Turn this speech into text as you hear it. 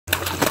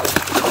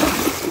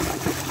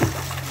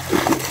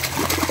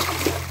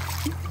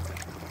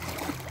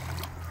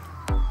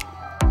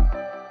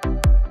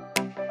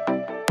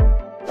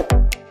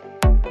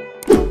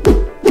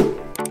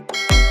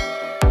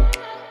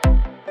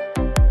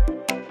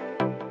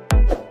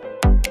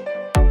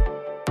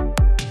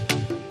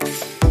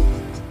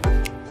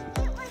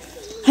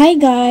Hi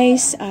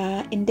guys!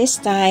 In this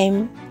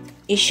time,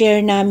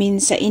 i-share namin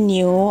sa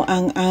inyo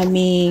ang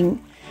aming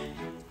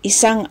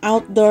isang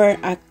outdoor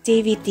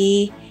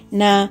activity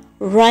na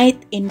right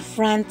in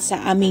front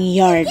sa aming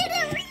yard.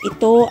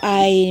 Ito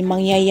ay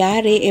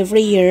mangyayari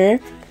every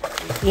year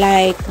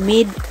like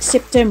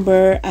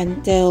mid-September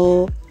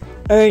until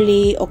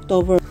early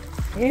October.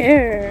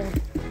 Here!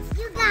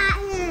 You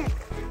got it!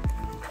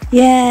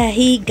 Yeah,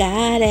 he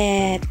got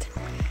it!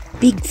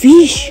 Big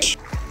fish!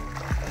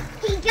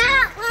 He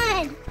got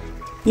one!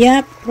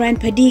 Yep,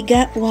 Grandpa D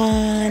got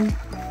one.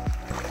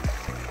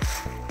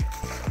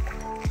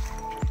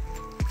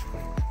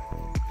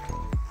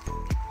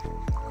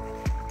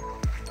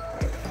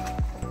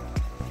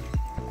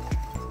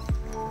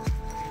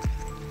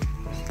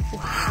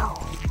 Wow.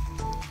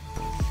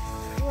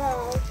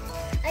 Well,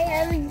 I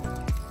haven't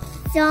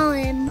saw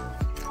him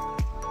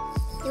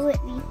do it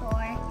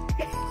before.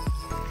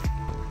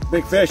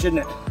 Big fish,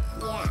 isn't it?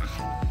 Yeah.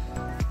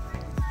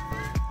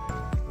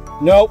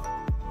 Nope.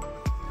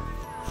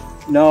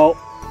 No.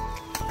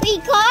 We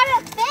caught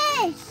a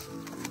fish!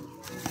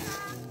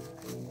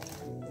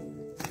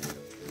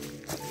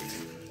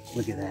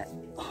 Look at that.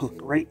 Hook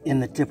right in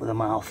the tip of the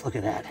mouth. Look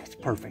at that. It's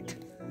perfect.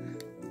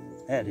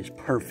 That is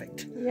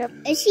perfect. Yep.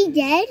 Is she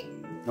dead?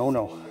 No,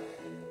 no.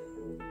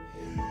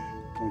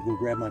 I'm gonna go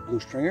grab my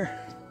blue stringer.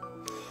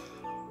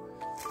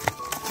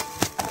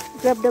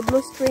 Grab the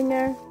blue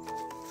stringer.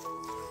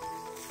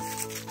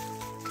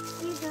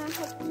 You're gonna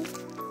help me.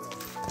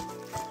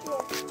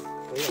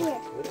 Here.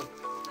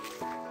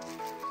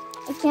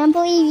 I can't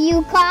believe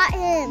you caught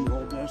him. You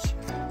hold this.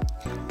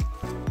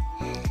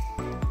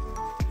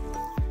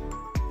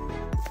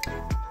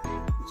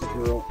 It's a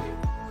girl.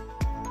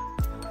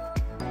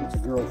 It's a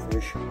girl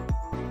fish.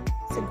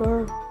 It's a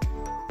girl.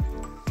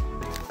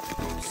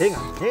 Hang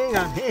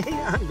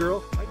on,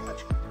 girl. I got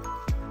you.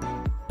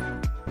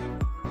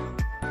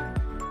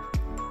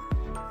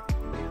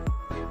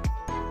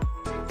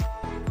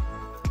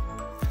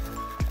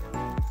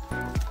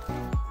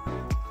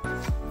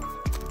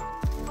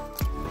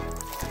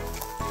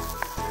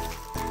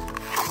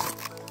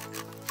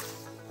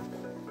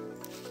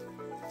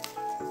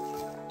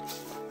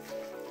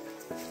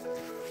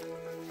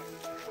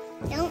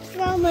 Don't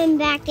throw him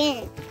back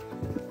in.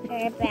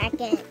 Her back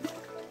in.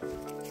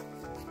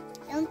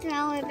 Don't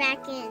throw her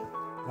back in.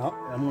 No,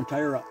 I'm gonna tie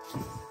her up.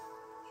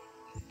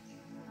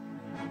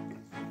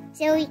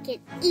 So we can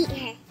eat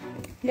her.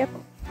 Yep.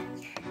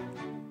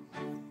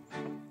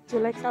 Do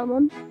you like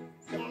salmon?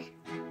 Yeah.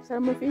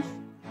 Salmon fish?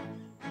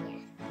 Yeah.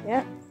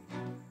 Yeah.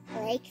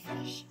 I like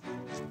fish.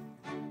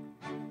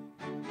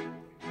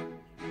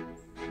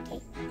 Okay.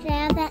 Can I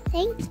have that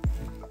thing?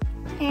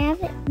 Can I have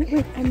it?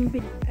 Wait,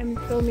 I'm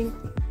filming.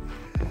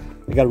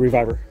 I got a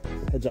reviver.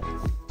 Heads up.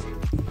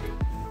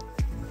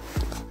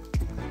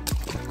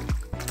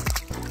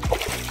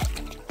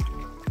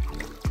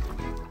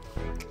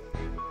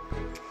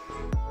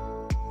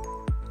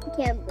 I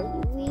can't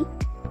believe we.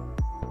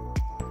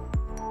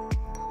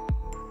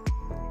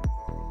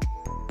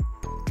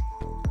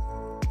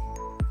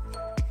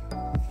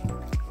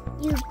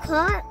 You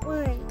caught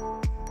one.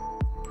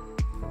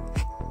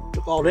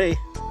 Took all day.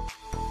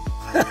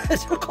 It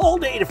took all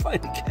day to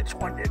finally catch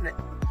one, didn't it?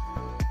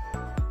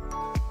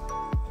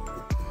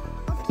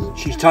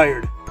 She's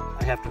tired.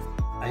 I have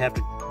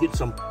to get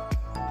some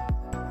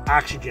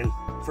oxygen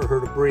for her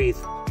to breathe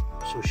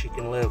so she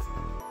can live.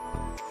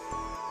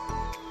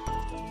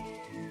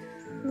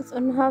 Let's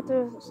on how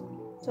to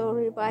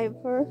revive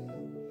her.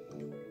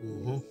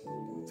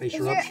 Face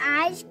Is her her up.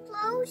 eyes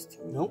closed?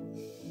 Nope.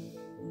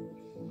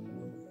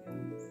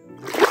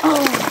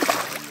 Oh,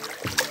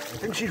 I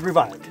think she's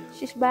revived.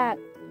 she's back.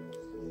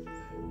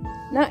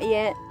 Not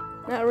yet.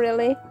 Not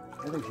really.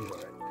 I think she's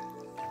alright.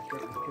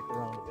 Kick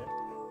around a bit.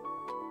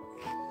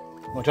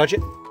 Want to touch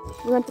it?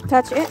 You want to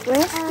touch it,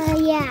 Wes?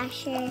 Yeah,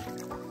 sure.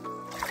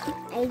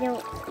 I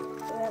don't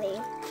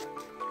really.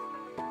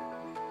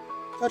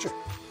 Touch her.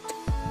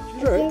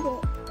 She's Did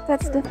alright.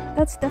 it.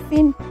 That's the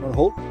fin. Want to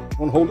hold?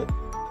 Want to hold it?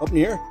 Up in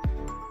the air?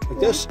 Like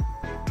this?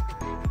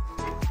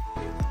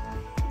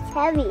 It's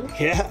heavy.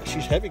 Yeah,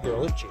 she's heavy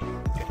girl, isn't she?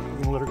 Okay,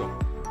 we're gonna let her go.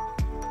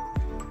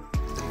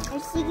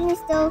 Is she gonna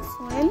still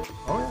swim?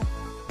 Oh yeah.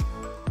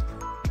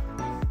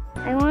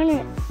 I want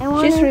it. I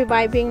want She's it.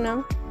 reviving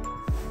now.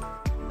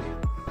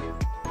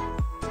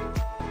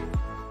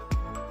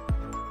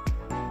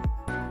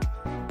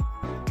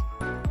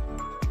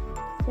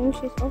 I think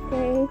she's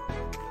okay.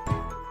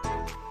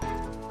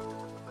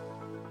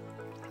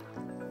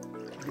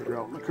 Get her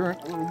out in the current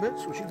a little bit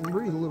so she can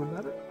breathe a little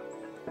better.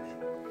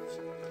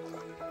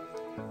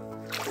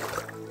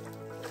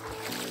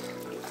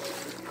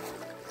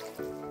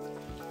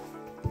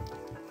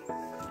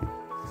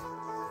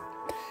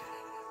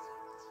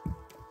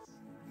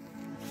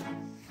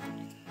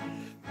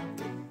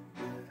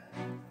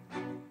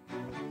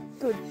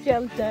 Good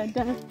job,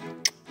 Dada.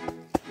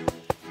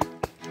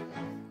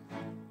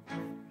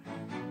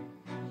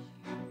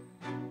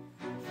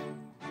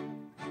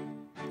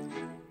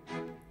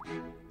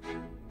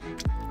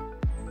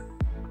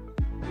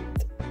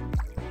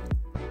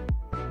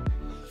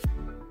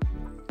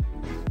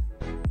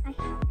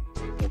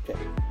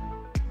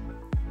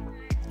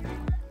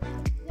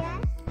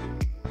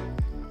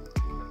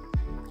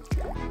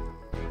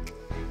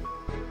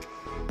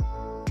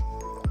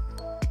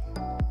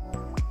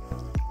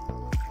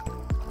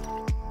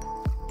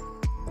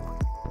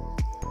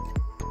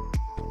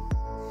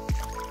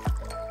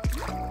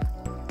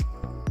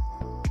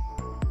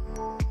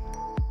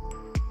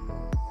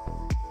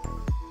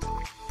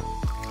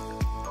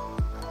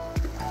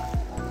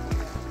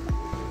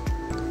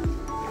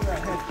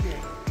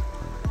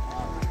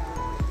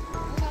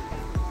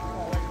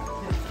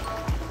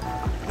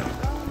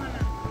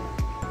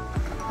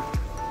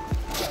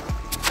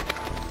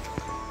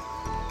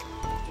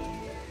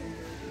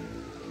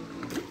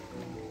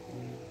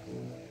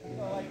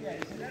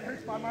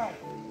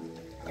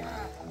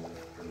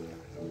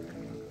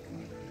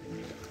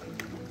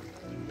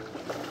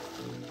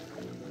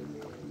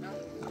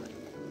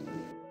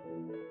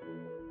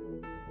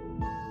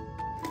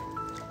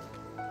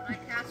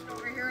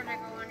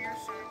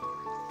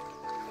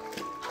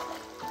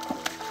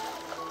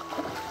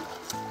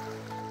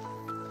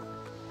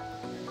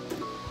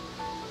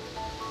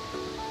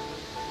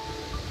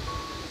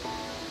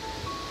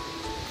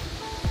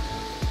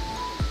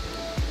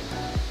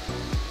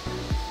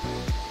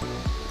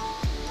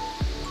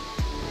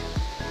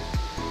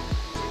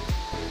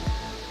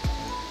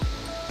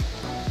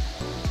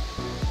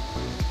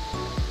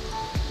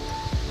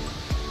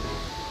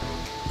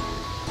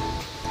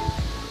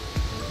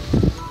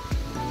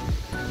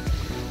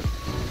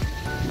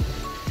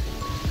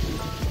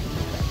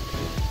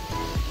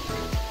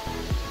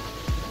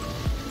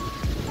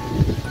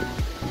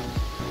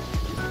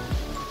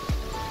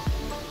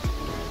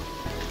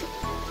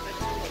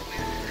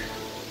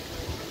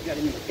 got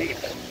him in the tail.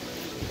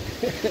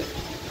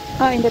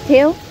 Oh, in the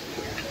tail? Been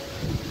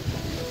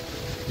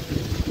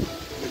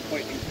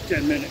fighting for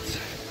 10 minutes.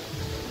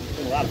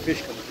 Been a lot of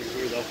fish coming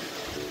through here though.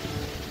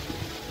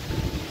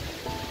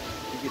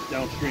 He gets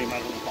downstream, I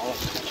don't know if I'll have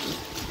to touch him.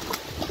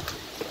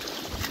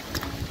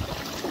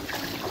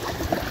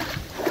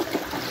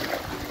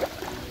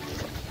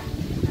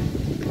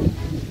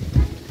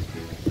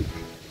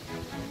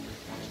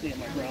 Stand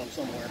my ground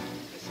somewhere.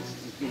 This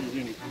is as good as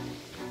any.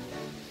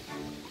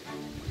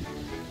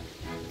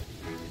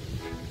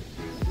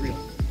 Real.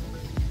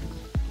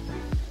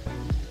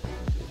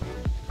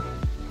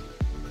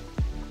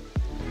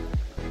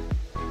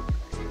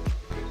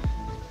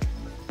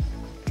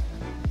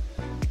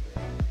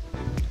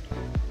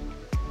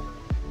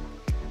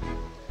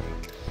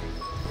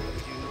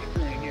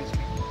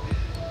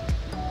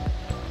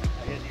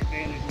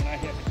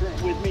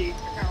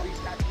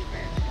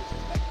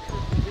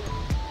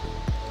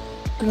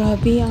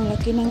 Grabe, ang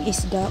laki ng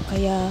isda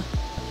kaya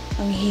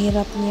ang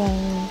hirap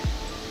niyang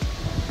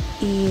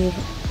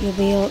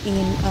i-reel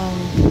in ang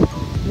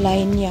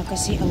line niya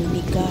kasi ang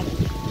bigat.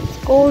 It's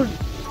cold.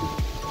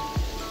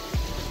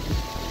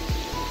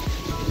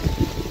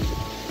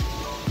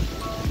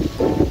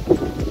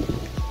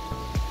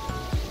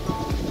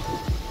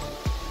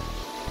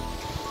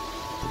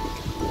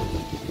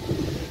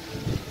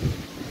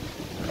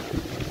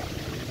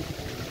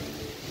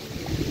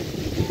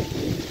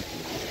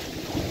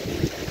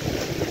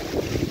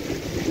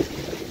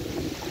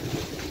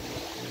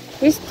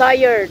 He's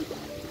tired.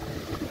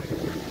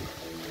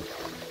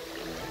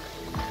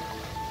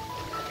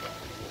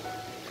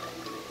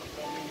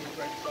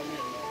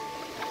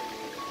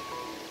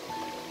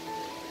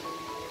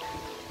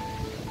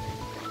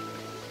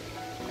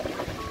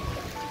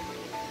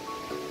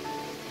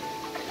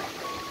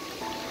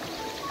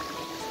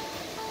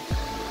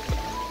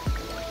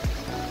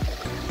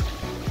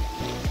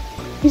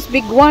 He's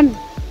big one.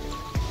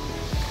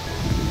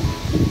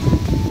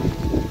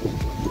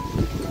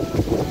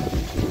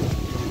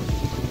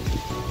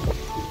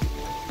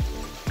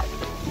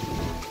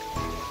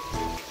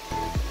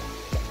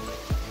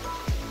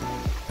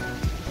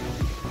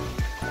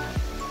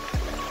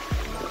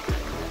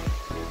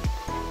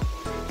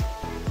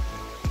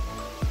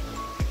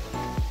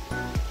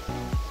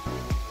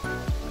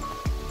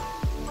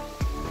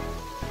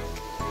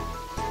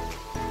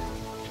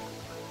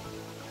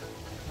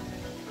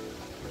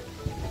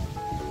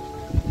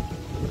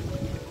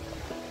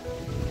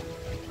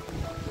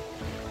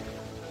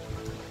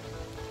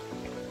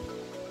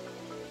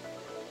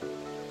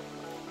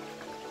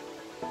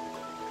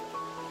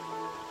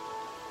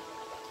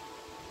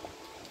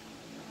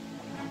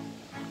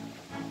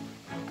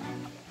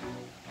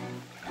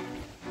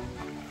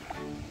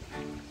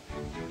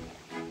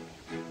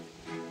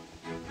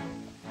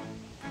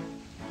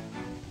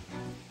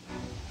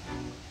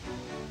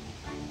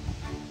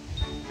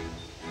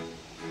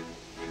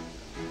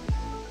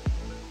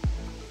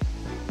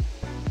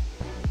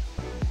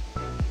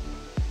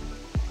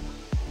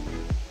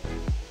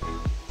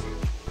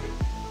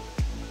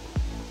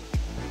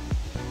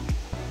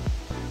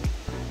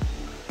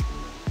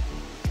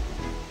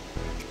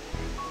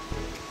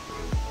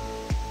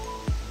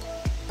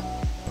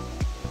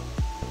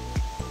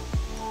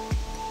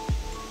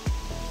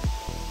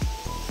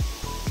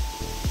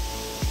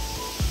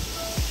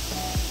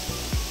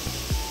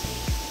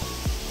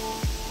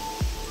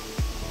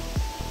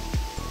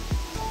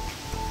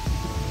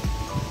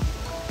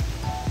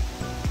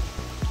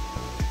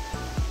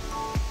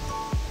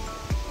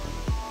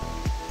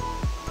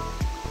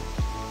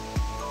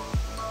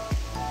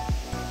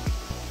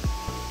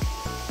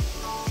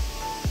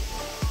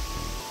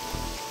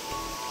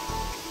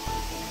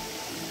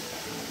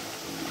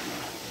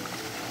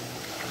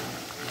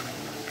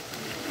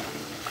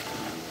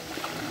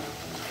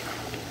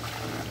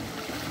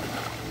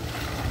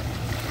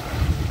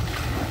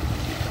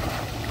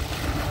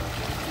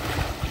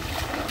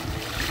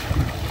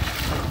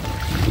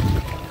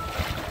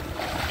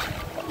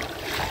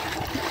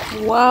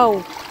 Wow.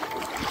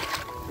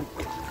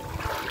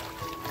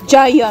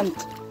 Giant.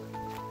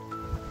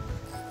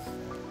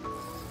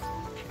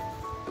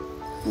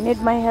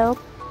 Need my help?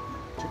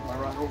 Took my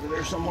rod over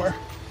there somewhere.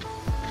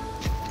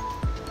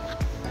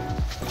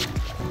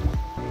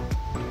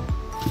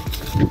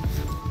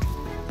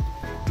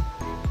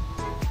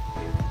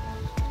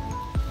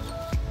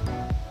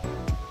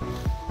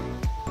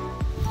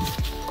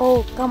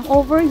 Oh, come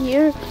over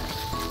here.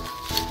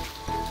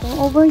 Come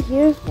over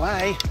here.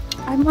 Why?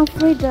 I'm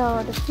afraid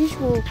the fish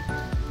will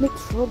make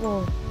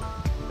trouble.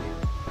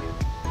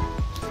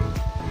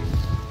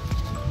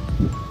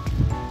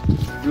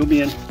 Reel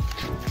me in.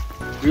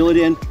 Reel it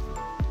in.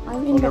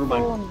 I'm in the never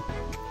mind. phone.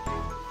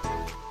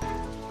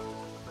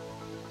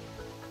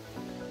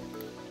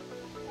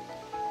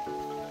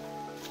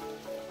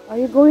 Are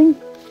you going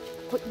to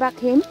put back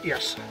him?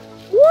 Yes.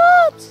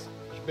 What? It's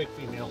a big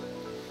female.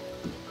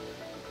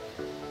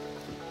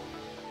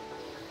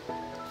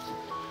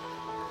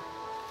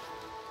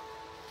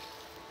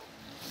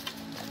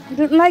 You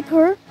don't like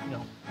her?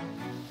 No. I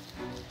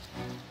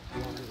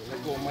want her to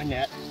let go of my my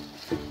net.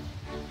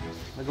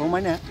 Let go of my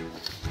net.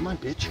 Come on,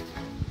 bitch.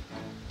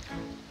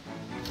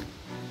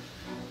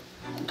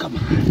 Come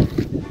on.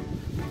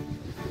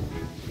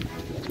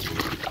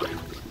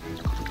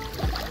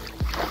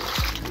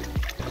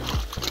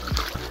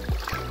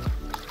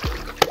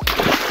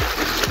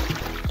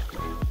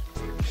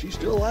 She's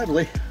still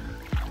lively.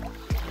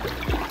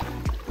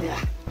 Yeah,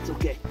 it's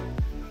okay.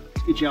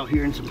 Let's get you out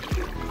here in some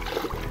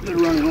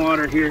good running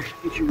water here.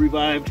 Get you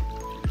revived.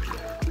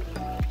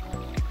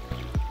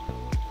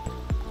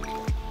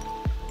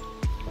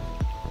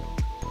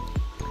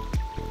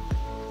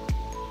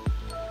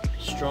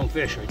 Strong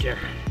fish right there.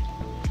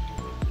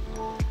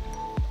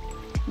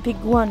 Big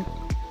one.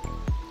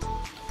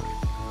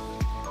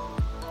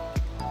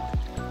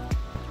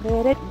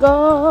 Let it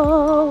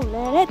go,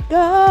 let it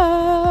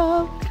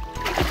go.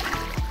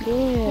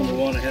 There. Number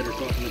one, I had her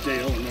caught in the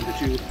tail, and number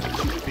two,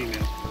 she's a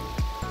female.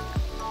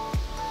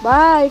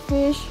 Bye,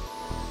 fish.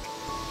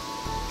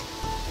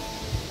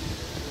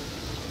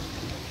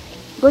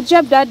 Good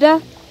job,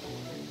 Dada.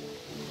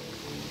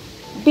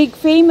 Big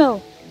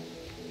female.